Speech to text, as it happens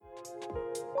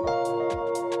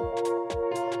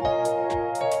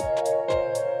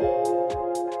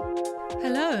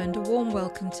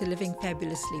welcome to Living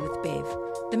Fabulously with Bev.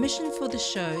 The mission for the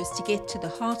show is to get to the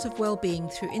heart of well-being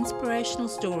through inspirational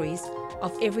stories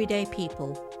of everyday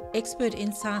people, expert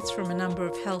insights from a number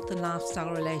of health and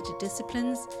lifestyle-related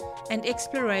disciplines, and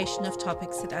exploration of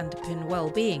topics that underpin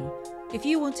well-being. If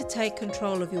you want to take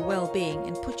control of your well-being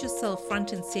and put yourself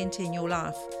front and center in your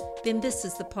life, then this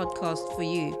is the podcast for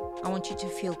you. I want you to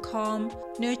feel calm,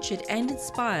 nurtured, and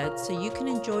inspired so you can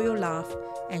enjoy your life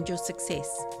and your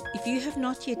success. If you have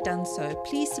not yet done so,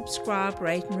 please subscribe,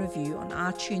 rate, and review on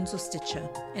iTunes or Stitcher.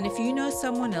 And if you know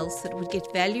someone else that would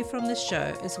get value from this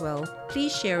show as well,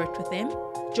 please share it with them.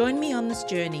 Join me on this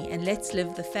journey and let's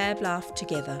live the fab life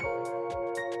together.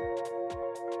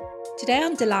 Today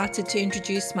I'm delighted to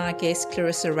introduce my guest,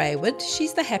 Clarissa Raywood.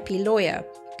 She's the happy lawyer.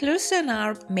 Clarissa and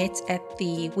I met at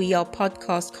the We Are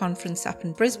podcast conference up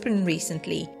in Brisbane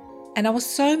recently, and I was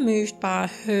so moved by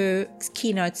her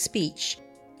keynote speech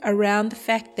around the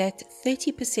fact that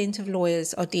 30% of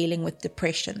lawyers are dealing with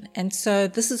depression. And so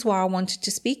this is why I wanted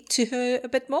to speak to her a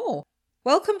bit more.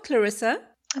 Welcome, Clarissa.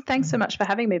 Thanks so much for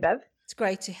having me, Bev. It's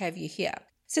great to have you here.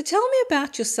 So tell me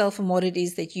about yourself and what it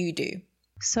is that you do.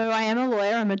 So I am a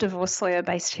lawyer. I'm a divorce lawyer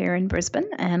based here in Brisbane,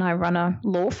 and I run a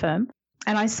law firm.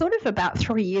 And I sort of about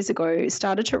 3 years ago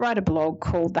started to write a blog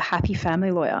called The Happy Family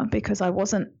Lawyer because I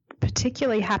wasn't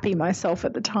particularly happy myself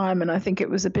at the time. And I think it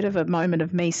was a bit of a moment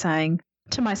of me saying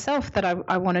to myself that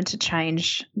I wanted to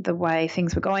change the way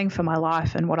things were going for my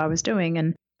life and what I was doing.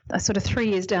 And sort of 3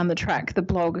 years down the track, the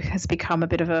blog has become a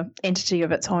bit of an entity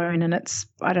of its own, and it's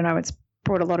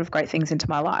brought a lot of great things into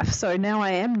my life. So now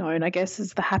I am known, I guess,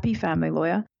 as the Happy Family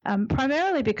Lawyer,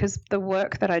 primarily because the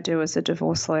work that I do as a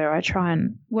divorce lawyer, I try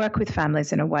and work with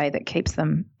families in a way that keeps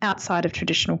them outside of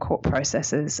traditional court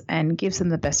processes and gives them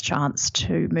the best chance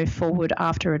to move forward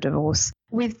after a divorce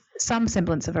with some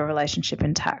semblance of a relationship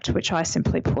intact, which I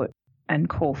simply put and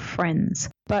call friends.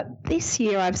 But this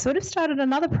year I've sort of started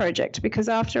another project because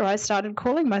after I started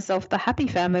calling myself the Happy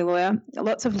Family Lawyer,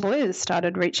 lots of lawyers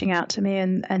started reaching out to me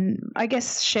and I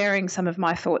guess sharing some of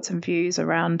my thoughts and views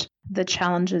around the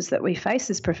challenges that we face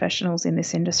as professionals in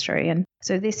this industry. And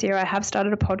so this year I have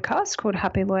started a podcast called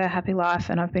Happy Lawyer, Happy Life,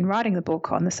 and I've been writing the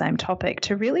book on the same topic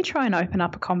to really try and open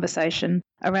up a conversation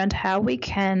around how we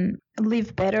can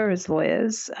live better as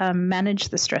lawyers, manage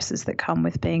the stresses that come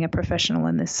with being a professional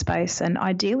in this space, and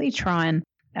ideally try and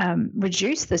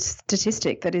reduce the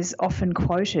statistic that is often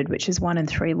quoted, which is 1 in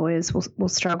 3 lawyers will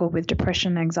struggle with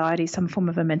depression, anxiety, some form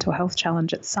of a mental health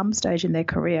challenge at some stage in their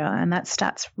career. And that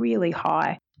stat's really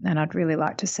high, and I'd really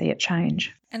like to see it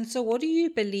change. And so what do you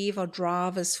believe are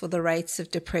drivers for the rates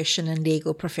of depression in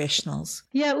legal professionals?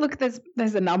 Yeah, look, there's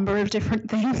a number of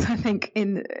different things. I think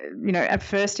at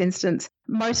first instance,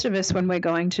 most of us, when we're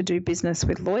going to do business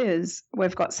with lawyers,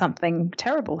 we've got something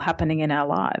terrible happening in our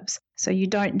lives. So you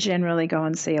don't generally go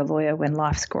and see a lawyer when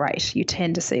life's great. You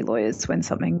tend to see lawyers when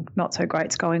something not so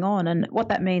great's going on. And what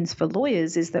that means for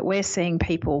lawyers is that we're seeing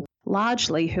people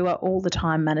largely who are all the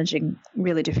time managing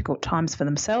really difficult times for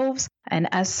themselves. And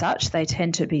as such, they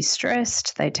tend to be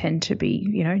stressed. They tend to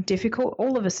be, difficult.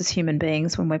 All of us as human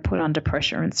beings, when we're put under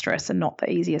pressure and stress, are not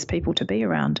the easiest people to be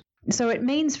around. So it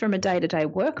means from a day-to-day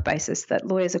work basis that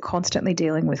lawyers are constantly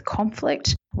dealing with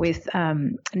conflict, with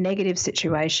negative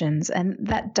situations, and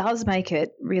that does make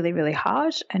it really, really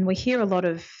hard. And we hear a lot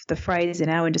of the phrase in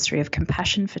our industry of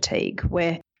compassion fatigue,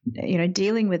 where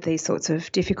dealing with these sorts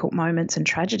of difficult moments and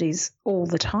tragedies all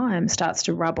the time starts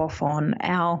to rub off on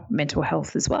our mental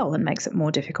health as well and makes it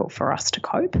more difficult for us to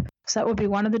cope. So that would be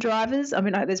one of the drivers. I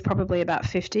mean, there's probably about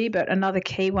 50, but another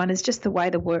key one is just the way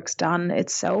the work's done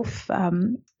itself.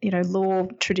 Law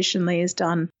traditionally is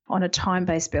done on a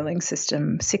time-based billing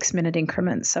system, 6-minute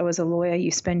increments. So as a lawyer, you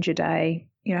spend your day,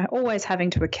 always having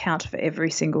to account for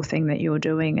every single thing that you're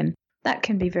doing. And that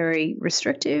can be very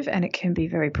restrictive and it can be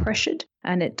very pressured.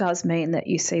 And it does mean that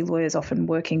you see lawyers often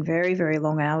working very, very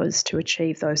long hours to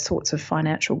achieve those sorts of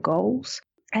financial goals.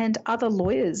 And other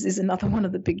lawyers is another one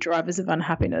of the big drivers of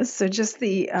unhappiness. So just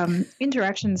the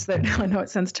interactions that, I know it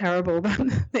sounds terrible, but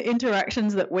the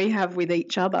interactions that we have with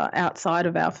each other outside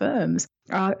of our firms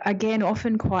are, again,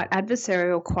 often quite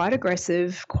adversarial, quite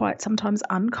aggressive, quite sometimes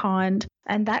unkind.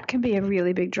 And that can be a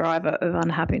really big driver of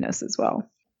unhappiness as well.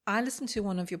 I listened to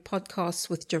one of your podcasts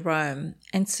with Jerome,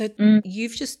 and so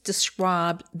you've just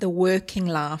described the working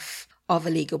life of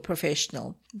a legal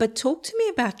professional. But talk to me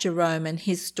about Jerome and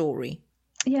his story.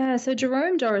 Yeah, so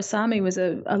Jerome Doraisamy was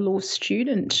a law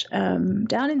student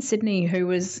down in Sydney who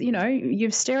was, your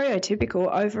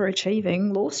stereotypical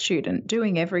overachieving law student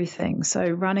doing everything. So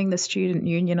running the student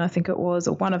union, I think it was,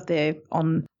 or one of their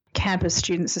on-campus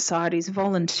student societies,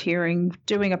 volunteering,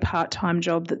 doing a part-time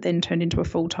job that then turned into a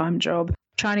full-time job,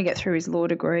 trying to get through his law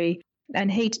degree,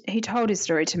 And he told his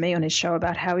story to me on his show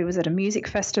about how he was at a music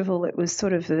festival. It was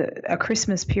sort of a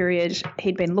Christmas period.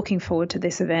 He'd been looking forward to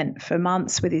this event for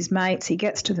months with his mates. He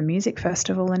gets to the music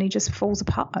festival and he just falls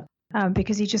apart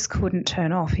because he just couldn't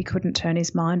turn off. He couldn't turn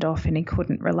his mind off and he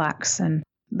couldn't relax and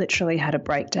literally had a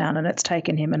breakdown. And it's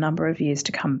taken him a number of years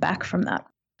to come back from that.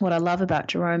 What I love about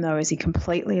Jerome, though, is he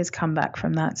completely has come back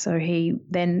from that. So he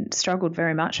then struggled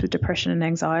very much with depression and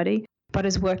anxiety, but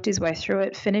has worked his way through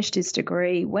it, finished his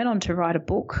degree, went on to write a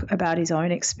book about his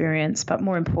own experience, but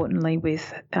more importantly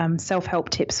with self-help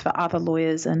tips for other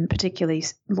lawyers and particularly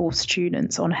law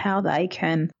students on how they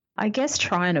can, I guess,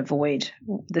 try and avoid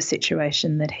the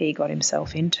situation that he got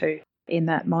himself into in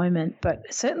that moment.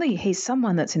 But certainly he's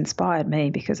someone that's inspired me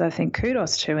because I think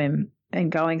kudos to him in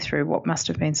going through what must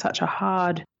have been such a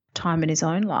hard time in his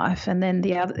own life. And then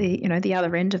the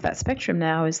other end of that spectrum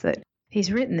now is that he's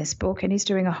written this book and he's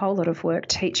doing a whole lot of work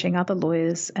teaching other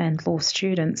lawyers and law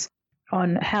students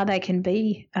on how they can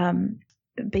be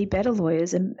better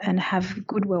lawyers and have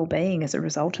good well-being as a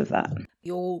result of that.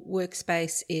 Your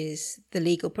workspace is the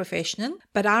legal professional,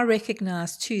 but I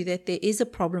recognise too that there is a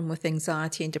problem with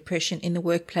anxiety and depression in the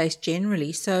workplace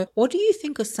generally. So what do you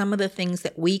think are some of the things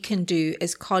that we can do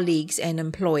as colleagues and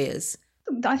employers?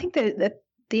 I think that at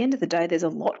the end of the day, there's a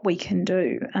lot we can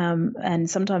do. And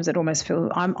sometimes it almost feels,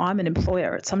 I'm an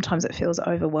employer, sometimes it feels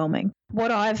overwhelming.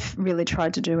 What I've really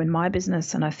tried to do in my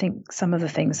business, and I think some of the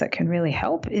things that can really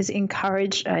help, is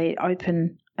encourage a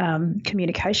open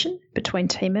communication between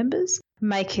team members.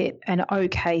 Make it an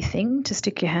okay thing to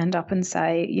stick your hand up and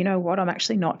say, you know what, I'm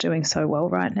actually not doing so well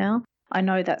right now. I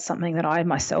know that's something that I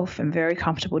myself am very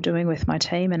comfortable doing with my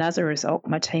team. And as a result,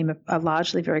 my team are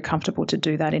largely very comfortable to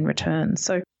do that in return.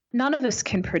 So none of us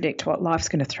can predict what life's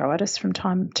going to throw at us from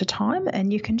time to time.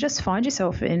 And you can just find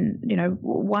yourself in,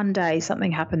 one day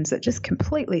something happens that just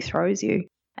completely throws you.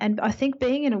 And I think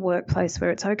being in a workplace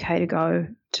where it's okay to go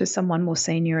to someone more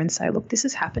senior and say, look, this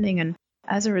is happening. And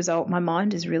as a result, my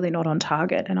mind is really not on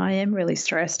target and I am really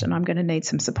stressed and I'm going to need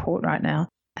some support right now.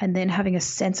 And then having a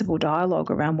sensible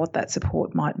dialogue around what that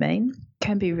support might mean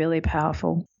can be really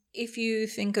powerful. If you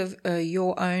think of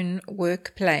your own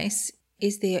workplace,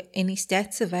 is there any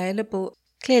stats available?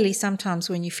 Clearly, sometimes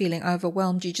when you're feeling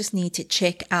overwhelmed, you just need to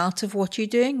check out of what you're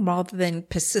doing rather than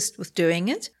persist with doing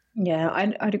it. Yeah,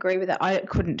 I'd agree with that. I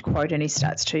couldn't quote any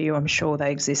stats to you. I'm sure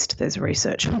they exist. There's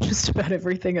research on just about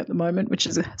everything at the moment, which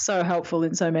is so helpful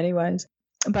in so many ways.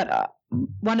 But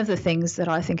one of the things that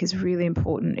I think is really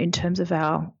important in terms of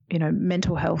our,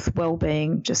 mental health,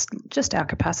 well-being, just our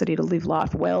capacity to live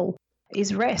life well,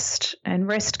 is rest. And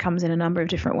rest comes in a number of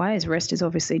different ways. Rest is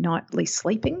obviously nightly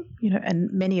sleeping,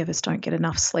 and many of us don't get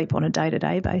enough sleep on a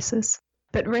day-to-day basis.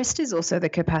 But rest is also the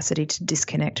capacity to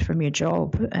disconnect from your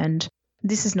job. And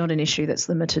this is not an issue that's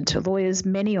limited to lawyers.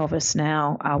 Many of us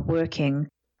now are working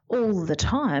all the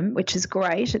time, which is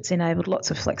great. It's enabled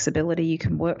lots of flexibility. You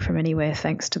can work from anywhere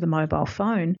thanks to the mobile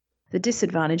phone. The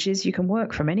disadvantage is you can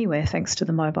work from anywhere thanks to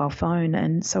the mobile phone.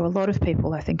 And so a lot of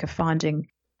people, I think, are finding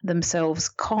themselves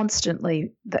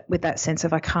constantly with that sense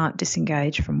of I can't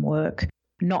disengage from work,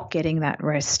 not getting that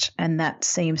rest. And that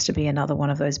seems to be another one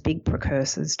of those big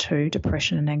precursors to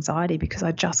depression and anxiety because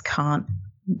I just can't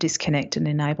disconnect and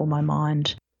enable my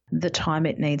mind the time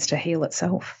it needs to heal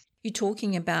itself. You're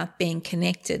talking about being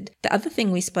connected. The other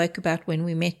thing we spoke about when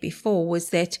we met before was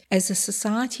that as a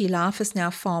society, life is now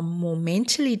far more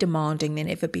mentally demanding than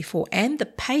ever before, and the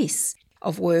pace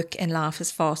of work and life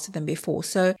is faster than before.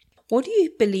 So what do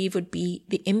you believe would be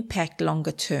the impact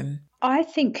longer term? I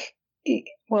think,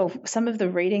 some of the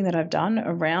reading that I've done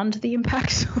around the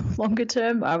impact longer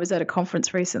term, I was at a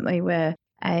conference recently where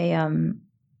a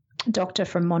doctor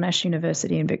from Monash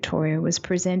University in Victoria was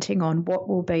presenting on what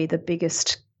will be the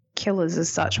biggest killers as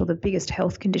such, or the biggest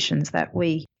health conditions that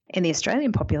we in the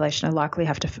Australian population are likely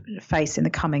have to face in the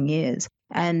coming years.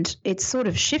 And it's sort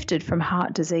of shifted from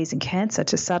heart disease and cancer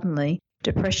to suddenly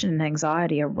depression and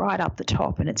anxiety are right up the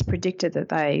top. And it's predicted that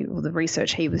the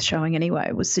research he was showing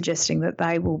anyway, was suggesting that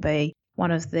they will be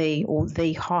one of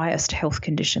the highest health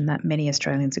condition that many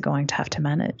Australians are going to have to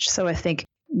manage. So I think,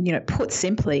 put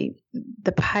simply,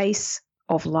 the pace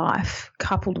of life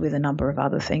coupled with a number of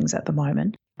other things at the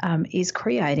moment is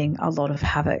creating a lot of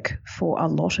havoc for a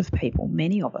lot of people,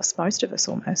 many of us, most of us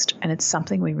almost. And it's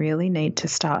something we really need to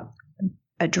start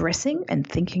addressing and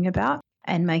thinking about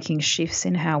and making shifts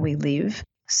in how we live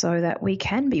so that we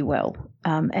can be well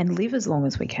and live as long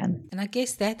as we can. And I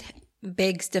guess that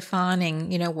begs defining,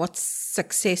 what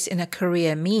success in a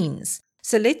career means.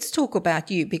 So let's talk about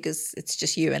you because it's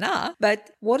just you and I.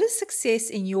 But what does success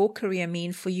in your career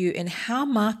mean for you and how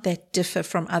might that differ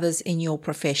from others in your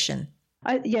profession?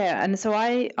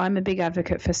 I'm a big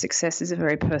advocate for success is a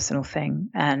very personal thing,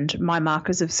 and my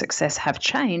markers of success have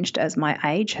changed as my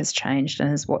age has changed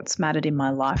and as what's mattered in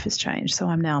my life has changed. So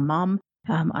I'm now a mum,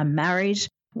 I'm married.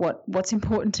 What's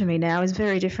important to me now is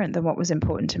very different than what was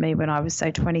important to me when I was,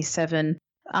 say, 27,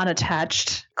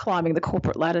 unattached, climbing the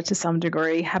corporate ladder to some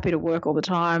degree, happy to work all the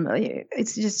time.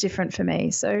 It's just different for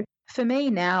me. So for me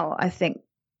now, I think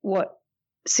what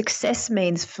success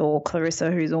means for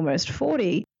Clarissa, who's almost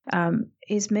 40,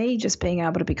 is me just being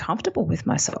able to be comfortable with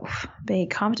myself, being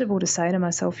comfortable to say to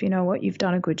myself, you know what, you've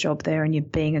done a good job there and you're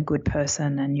being a good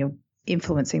person and you're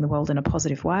influencing the world in a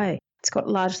positive way. It's got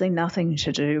largely nothing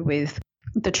to do with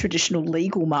the traditional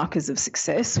legal markers of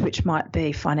success, which might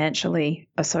be financially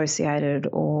associated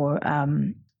or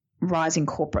rising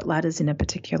corporate ladders in a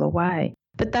particular way.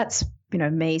 But that's,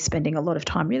 me spending a lot of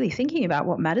time really thinking about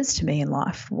what matters to me in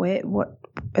life. What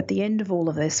at the end of all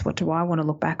of this, what do I want to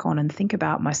look back on and think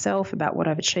about myself, about what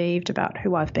I've achieved, about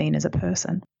who I've been as a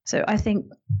person? So I think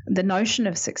the notion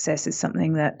of success is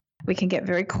something that we can get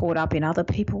very caught up in other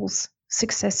people's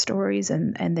success stories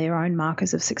and their own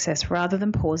markers of success, rather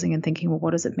than pausing and thinking, well,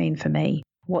 what does it mean for me?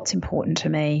 What's important to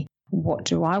me? What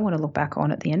do I want to look back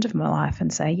on at the end of my life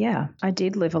and say, yeah, I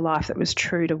did live a life that was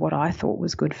true to what I thought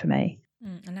was good for me.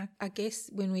 And I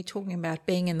guess when we're talking about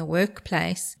being in the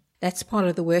workplace, that's part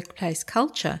of the workplace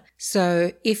culture.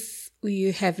 So if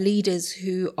you have leaders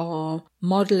who are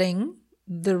modeling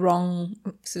the wrong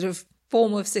sort of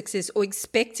form of success or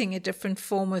expecting a different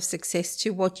form of success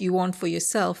to what you want for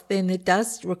yourself, then it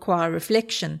does require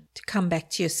reflection to come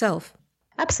back to yourself.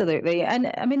 Absolutely.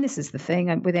 And I mean, this is the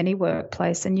thing with any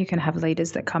workplace, and you can have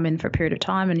leaders that come in for a period of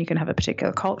time and you can have a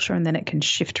particular culture and then it can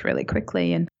shift really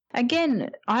quickly. And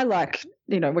again, I like,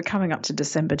 we're coming up to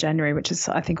December, January, which is,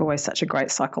 I think, always such a great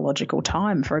psychological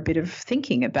time for a bit of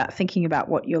thinking about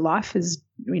what your life is,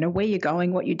 where you're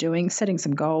going, what you're doing, setting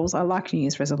some goals. I like New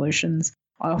Year's resolutions.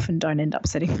 I often don't end up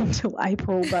setting them until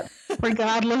April, but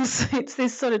regardless, it's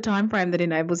this sort of time frame that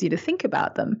enables you to think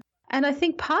about them. And I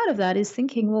think part of that is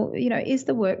thinking, well, is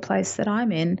the workplace that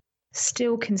I'm in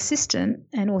still consistent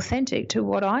and authentic to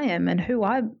what I am and who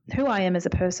I am as a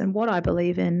person, what I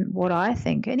believe in, what I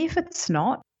think? And if it's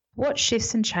not, what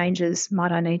shifts and changes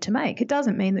might I need to make? It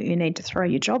doesn't mean that you need to throw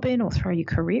your job in or throw your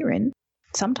career in.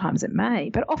 Sometimes it may,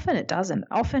 but often it doesn't.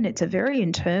 Often it's a very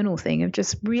internal thing of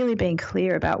just really being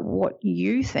clear about what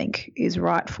you think is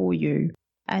right for you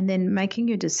and then making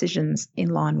your decisions in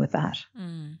line with that.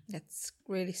 That's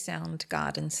really sound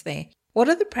guidance there. What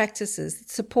are the practices that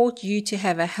support you to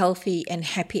have a healthy and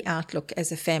happy outlook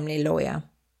as a family lawyer?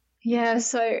 Yeah,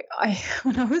 so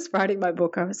when I was writing my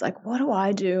book, I was like, what do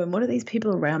I do and what do these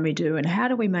people around me do and how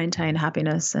do we maintain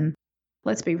happiness? And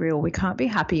let's be real, we can't be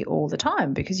happy all the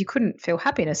time because you couldn't feel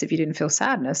happiness if you didn't feel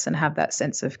sadness and have that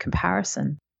sense of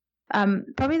comparison.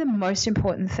 Probably the most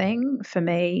important thing for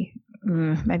me,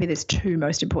 maybe there's two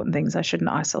most important things. I shouldn't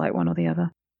isolate one or the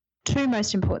other. Two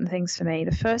most important things for me.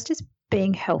 The first is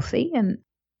being healthy. And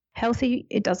healthy,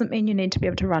 it doesn't mean you need to be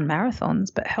able to run marathons,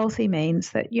 but healthy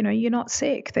means that, you're not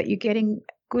sick, that you're getting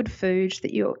good food,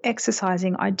 that you're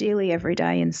exercising ideally every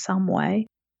day in some way,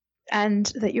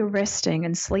 and that you're resting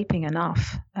and sleeping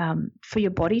enough for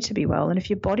your body to be well. And if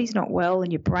your body's not well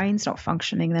and your brain's not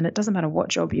functioning, then it doesn't matter what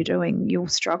job you're doing, you'll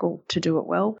struggle to do it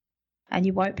well. And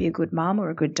you won't be a good mum or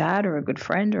a good dad or a good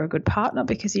friend or a good partner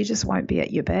because you just won't be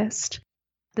at your best.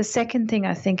 The second thing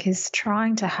I think is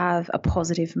trying to have a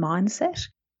positive mindset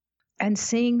and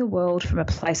seeing the world from a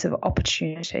place of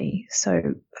opportunity.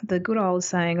 So the good old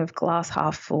saying of glass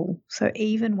half full. So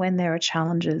even when there are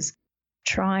challenges,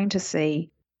 trying to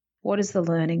see what is the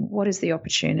learning, what is the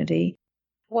opportunity,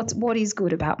 what is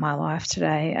good about my life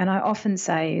today. And I often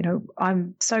say,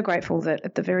 I'm so grateful that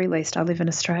at the very least I live in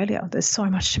Australia. There's so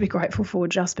much to be grateful for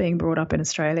just being brought up in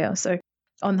Australia. So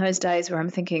on those days where I'm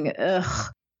thinking,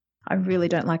 I really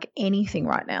don't like anything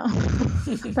right now.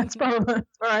 That's probably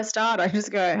where I start. I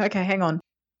just go, okay, hang on.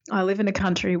 I live in a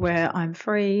country where I'm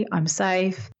free, I'm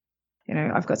safe.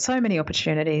 I've got so many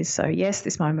opportunities. So yes,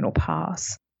 this moment will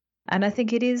pass. And I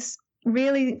think it is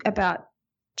really about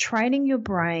training your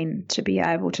brain to be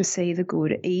able to see the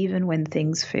good even when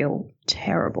things feel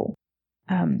terrible,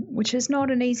 which is not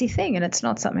an easy thing. And it's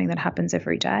not something that happens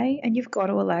every day. And you've got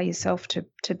to allow yourself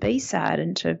to be sad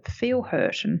and to feel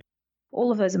hurt and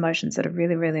all of those emotions that are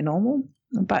really, really normal.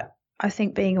 But I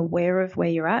think being aware of where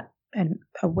you're at and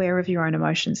aware of your own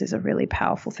emotions is a really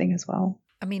powerful thing as well.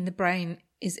 I mean, the brain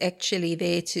is actually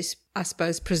there to, I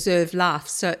suppose, preserve life.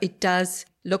 So it does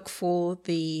look for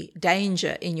the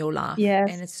danger in your life. Yes.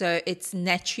 And so it's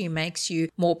naturally makes you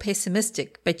more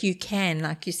pessimistic, but you can,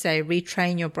 like you say,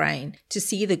 retrain your brain to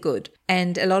see the good.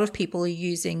 And a lot of people are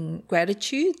using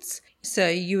gratitudes. So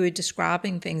you were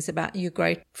describing things about you're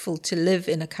grateful to live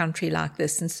in a country like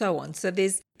this and so on. So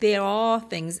there are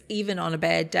things, even on a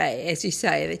bad day, as you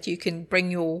say, that you can bring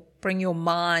your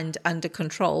mind under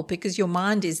control, because your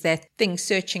mind is that thing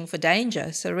searching for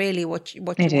danger. So really what you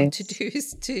want to do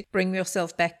is to bring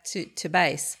yourself back to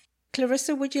base.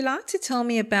 Clarissa, would you like to tell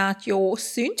me about your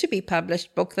soon-to-be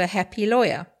published book, The Happy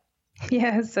Lawyer?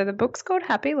 Yeah, so the book's called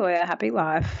Happy Lawyer, Happy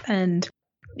Life, and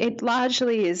it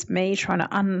largely is me trying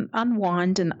to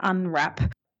unwind and unwrap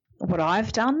what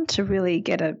I've done to really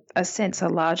get a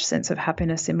large sense of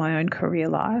happiness in my own career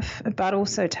life, but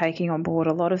also taking on board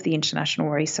a lot of the international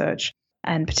research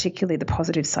and particularly the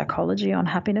positive psychology on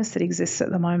happiness that exists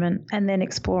at the moment, and then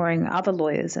exploring other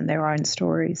lawyers and their own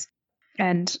stories.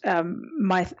 And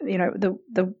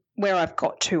where I've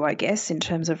got to, I guess, in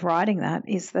terms of writing that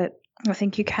is that I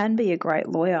think you can be a great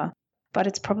lawyer, but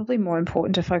it's probably more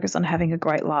important to focus on having a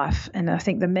great life. And I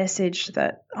think the message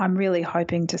that I'm really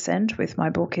hoping to send with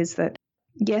my book is that,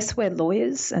 yes, we're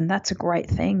lawyers and that's a great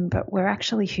thing, but we're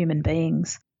actually human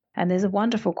beings. And there's a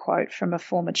wonderful quote from a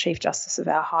former Chief Justice of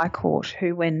our High Court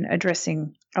who, when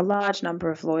addressing a large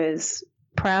number of lawyers,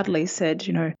 proudly said,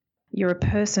 you're a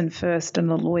person first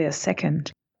and a lawyer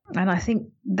second. And I think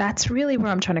that's really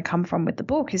where I'm trying to come from with the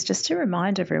book, is just to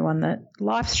remind everyone that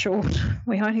life's short.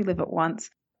 We only live it once.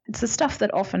 It's the stuff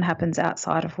that often happens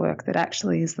outside of work that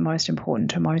actually is the most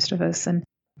important to most of us, and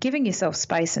giving yourself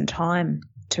space and time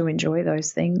to enjoy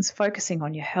those things, focusing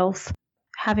on your health,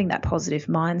 having that positive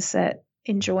mindset,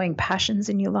 enjoying passions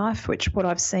in your life, which what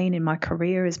I've seen in my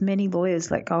career is many lawyers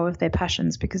let go of their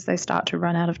passions because they start to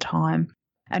run out of time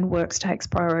and work takes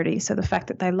priority. So the fact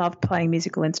that they love playing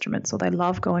musical instruments, or they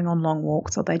love going on long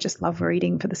walks, or they just love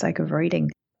reading for the sake of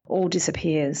reading, all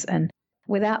disappears. And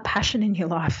without passion in your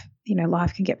life,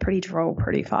 life can get pretty droll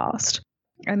pretty fast.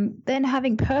 And then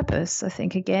having purpose, I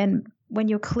think, again, when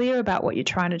you're clear about what you're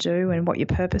trying to do and what your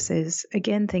purpose is,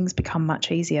 again, things become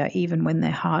much easier even when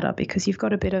they're harder, because you've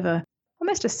got a bit of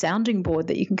almost a sounding board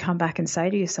that you can come back and say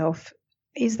to yourself,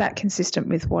 is that consistent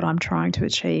with what I'm trying to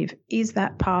achieve? Is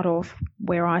that part of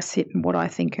where I sit and what I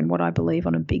think and what I believe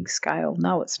on a big scale?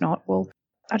 No, it's not. Well,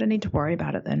 I don't need to worry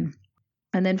about it then.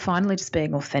 And then finally, just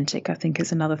being authentic, I think,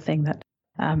 is another thing that,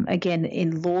 again,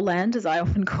 in law land, as I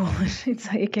often call it,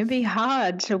 it can be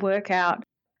hard to work out,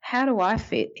 how do I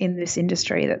fit in this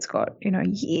industry that's got,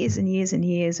 years and years and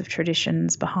years of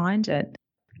traditions behind it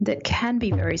that can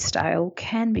be very stale,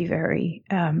 can be very,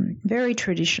 very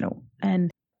traditional. And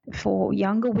for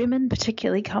younger women,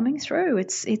 particularly coming through,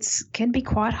 it's can be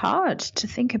quite hard to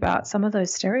think about some of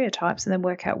those stereotypes and then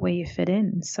work out where you fit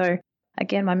in. So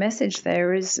again, my message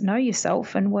there is know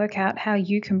yourself and work out how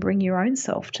you can bring your own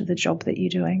self to the job that you're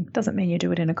doing. Doesn't mean you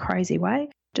do it in a crazy way.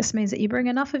 Just means that you bring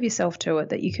enough of yourself to it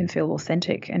that you can feel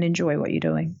authentic and enjoy what you're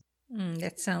doing.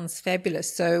 That sounds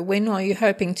fabulous. So when are you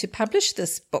hoping to publish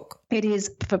this book? It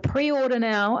is for pre-order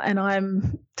now, and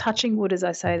I'm touching wood as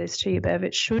I say this to you, Bev.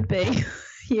 It should be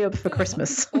here for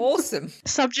Christmas. Awesome.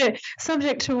 Subject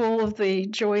to all of the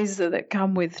joys that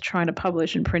come with trying to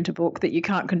publish and print a book that you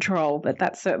can't control, but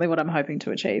that's certainly what I'm hoping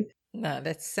to achieve. No,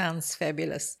 that sounds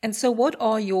fabulous. And so what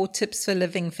are your tips for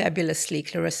living fabulously,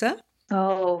 Clarissa?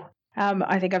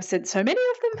 I think I've said so many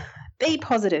of them. Be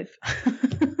positive.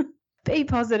 Be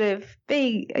positive.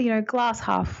 Be, glass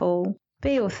half full.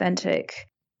 Be authentic.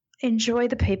 Enjoy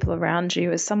the people around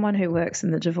you. As someone who works in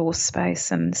the divorce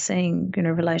space and seeing,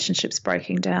 relationships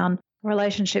breaking down,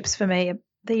 relationships for me are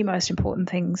the most important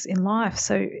things in life.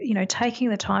 So, taking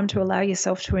the time to allow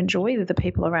yourself to enjoy the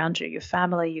people around you, your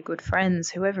family, your good friends,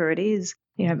 whoever it is,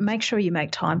 make sure you make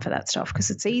time for that stuff,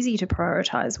 because it's easy to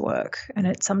prioritize work, and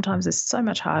it sometimes is so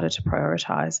much harder to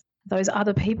prioritize those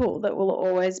other people that will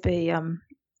always be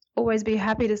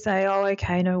happy to say, oh,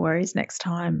 okay, no worries, next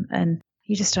time. And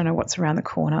you just don't know what's around the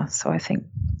corner. So I think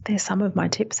there's some of my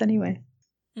tips anyway.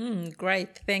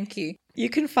 Great. Thank you. You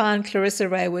can find Clarissa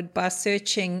Rawood by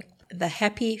searching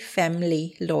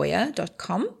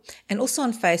thehappyfamilylawyer.com and also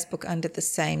on Facebook under the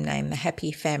same name, The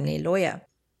Happy Family Lawyer.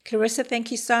 Clarissa,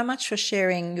 thank you so much for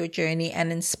sharing your journey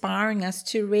and inspiring us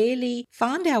to really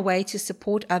find our way to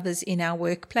support others in our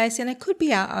workplace. And it could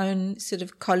be our own sort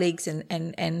of colleagues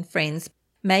and friends.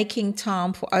 Making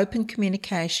time for open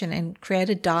communication and create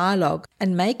a dialogue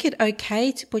and make it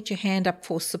okay to put your hand up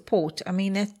for support. I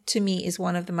mean, that to me is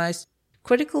one of the most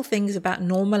critical things about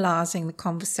normalizing the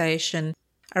conversation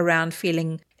around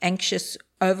feeling anxious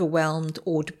overwhelmed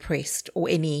or depressed or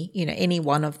any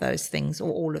one of those things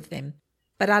or all of them.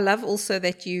 But I love also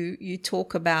that you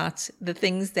talk about the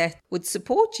things that would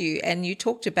support you, and you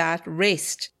talked about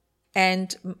rest.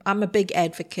 And I'm a big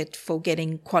advocate for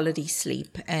getting quality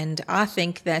sleep. And I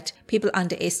think that people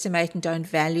underestimate and don't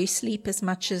value sleep as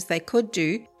much as they could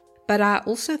do. But I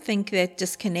also think that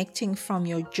disconnecting from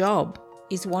your job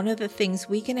is one of the things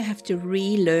we're going to have to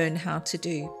relearn how to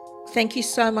do. Thank you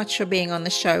so much for being on the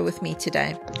show with me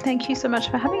today. Thank you so much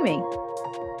for having me.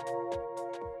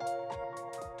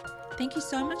 Thank you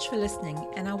so much for listening,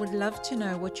 and I would love to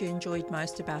know what you enjoyed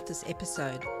most about this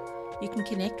episode. You can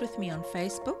connect with me on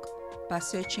Facebook by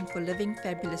searching for Living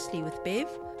Fabulously with Bev,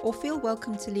 or feel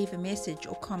welcome to leave a message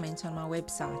or comment on my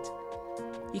website.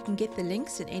 You can get the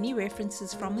links and any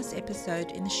references from this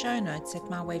episode in the show notes at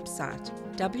my website,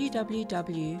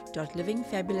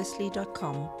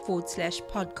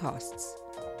 www.livingfabulously.com/podcasts.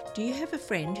 Do you have a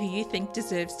friend who you think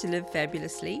deserves to live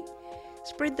fabulously?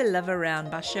 Spread the love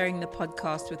around by sharing the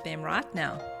podcast with them right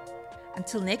now.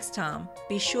 Until next time,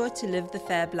 be sure to live the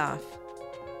fab life.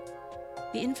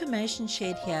 The information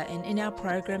shared here and in our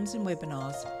programs and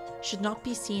webinars should not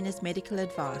be seen as medical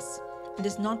advice and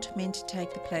is not meant to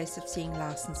take the place of seeing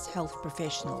licensed health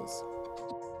professionals.